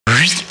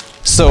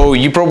So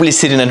you're probably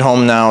sitting at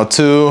home now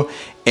too,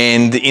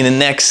 and in the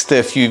next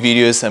few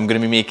videos I'm gonna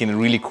be making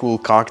really cool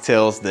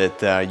cocktails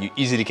that you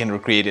easily can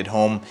recreate at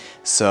home,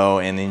 so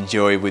and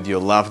enjoy with your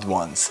loved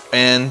ones.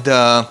 And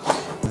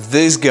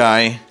this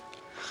guy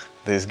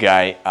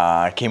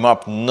came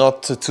up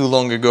not too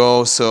long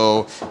ago,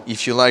 so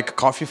if you like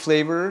coffee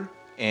flavor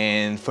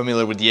and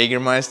familiar with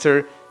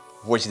Jägermeister,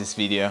 watch this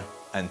video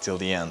until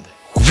the end.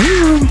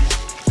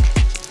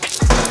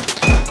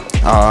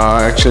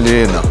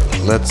 Actually, no.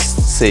 Let's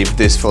save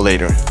this for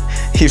later.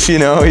 If you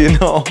know, you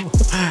know.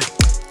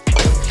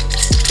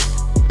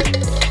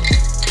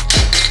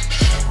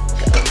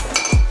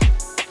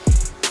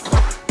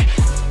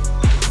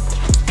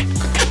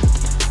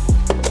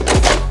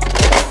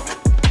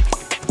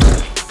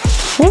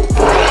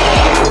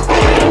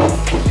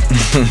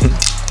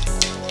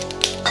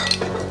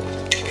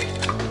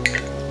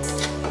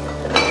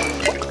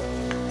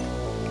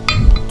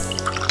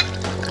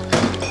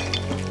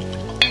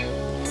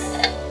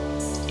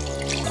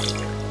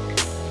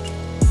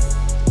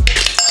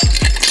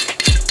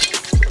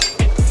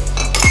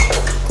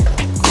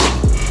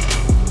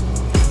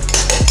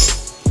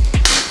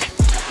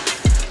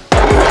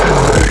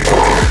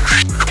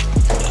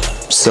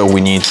 So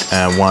we need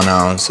 1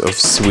 ounce of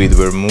sweet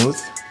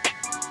vermouth,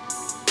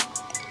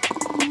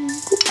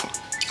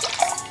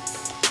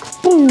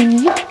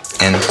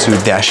 and 2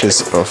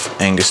 dashes of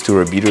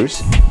Angostura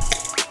bitters.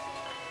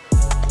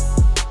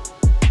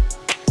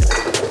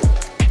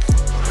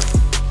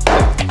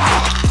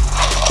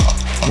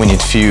 We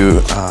need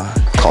few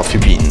coffee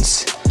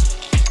beans.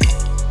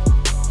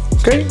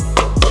 Okay.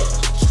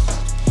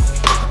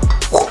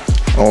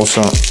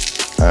 Also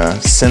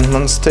a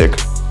cinnamon stick.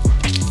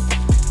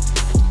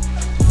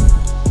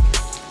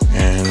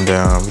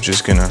 And we're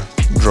just gonna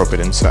drop it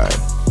inside.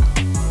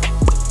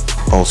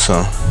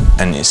 Also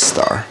anise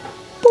star.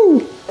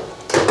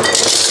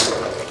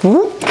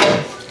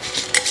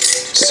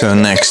 So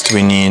next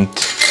we need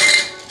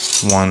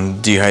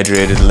 1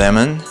 dehydrated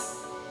lemon.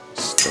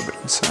 Just drop it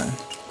inside.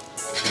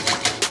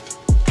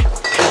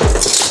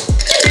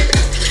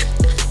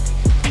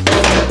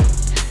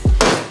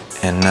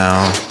 And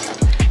now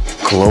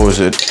close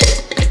it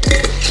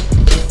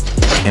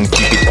and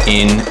keep it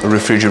in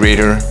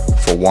refrigerator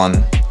for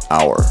 1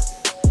 hour.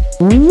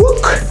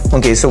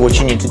 Okay, so what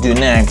you need to do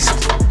next,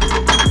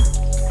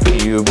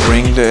 you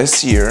bring this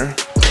here,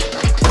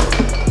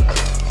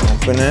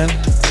 open it,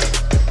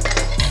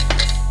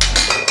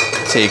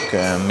 take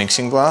a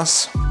mixing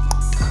glass,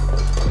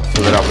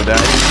 fill it up with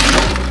that,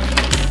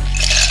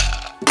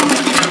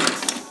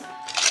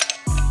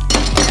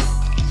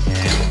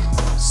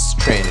 and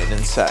strain it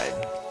inside.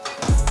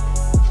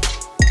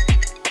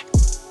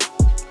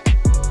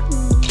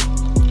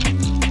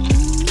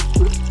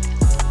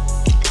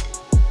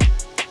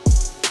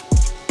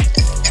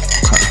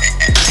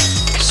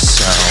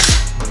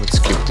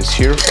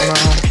 Here for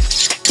now,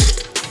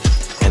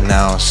 and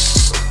now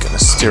gonna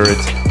stir it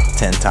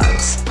 10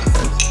 times.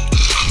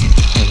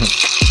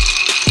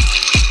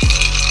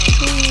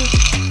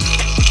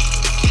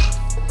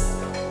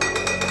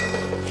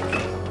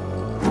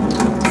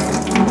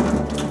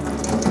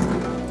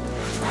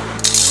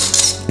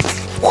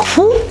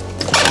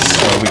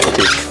 So we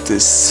take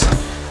this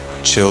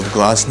chilled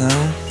glass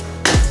now,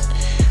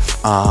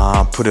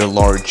 put a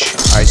large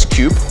ice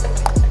cube,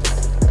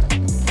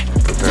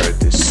 prepare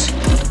this.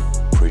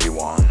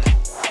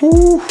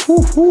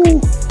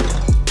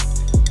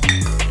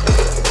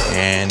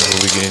 And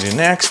what we're gonna do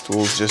next,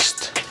 we'll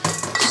just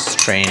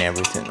strain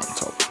everything on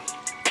top.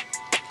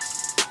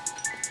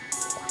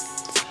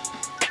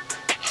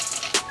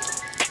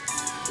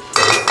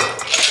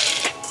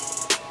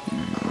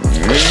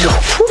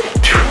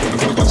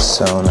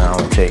 So now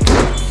we'll take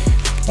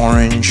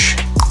orange.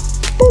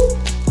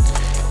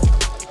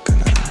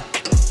 Gonna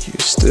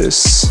use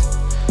this.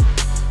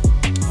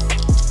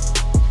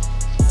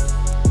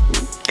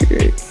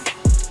 Okay.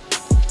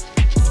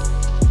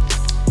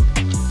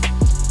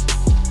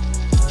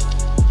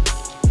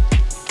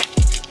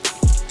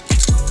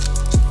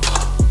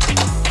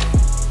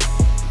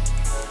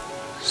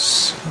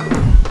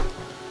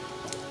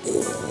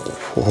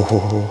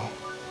 Oh,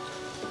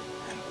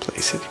 and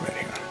place it right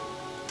here.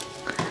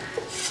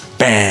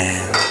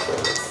 Bam!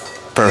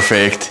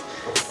 Perfect.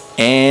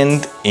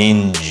 And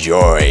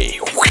enjoy.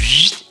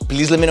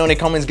 Please let me know in the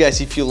comments,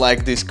 guys, if you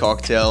like this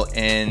cocktail,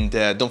 and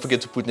don't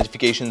forget to put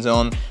notifications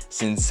on,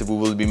 since we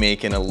will be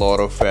making a lot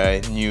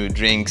of new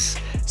drinks,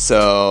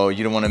 so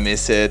you don't want to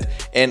miss it.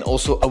 And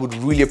also, I would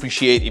really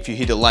appreciate if you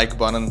hit the like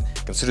button,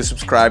 consider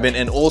subscribing,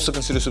 and also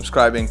consider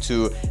subscribing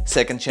to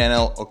second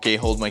channel, Okay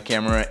Hold My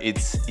Camera.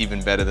 It's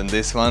even better than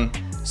this one.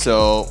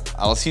 So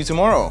I'll see you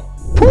tomorrow.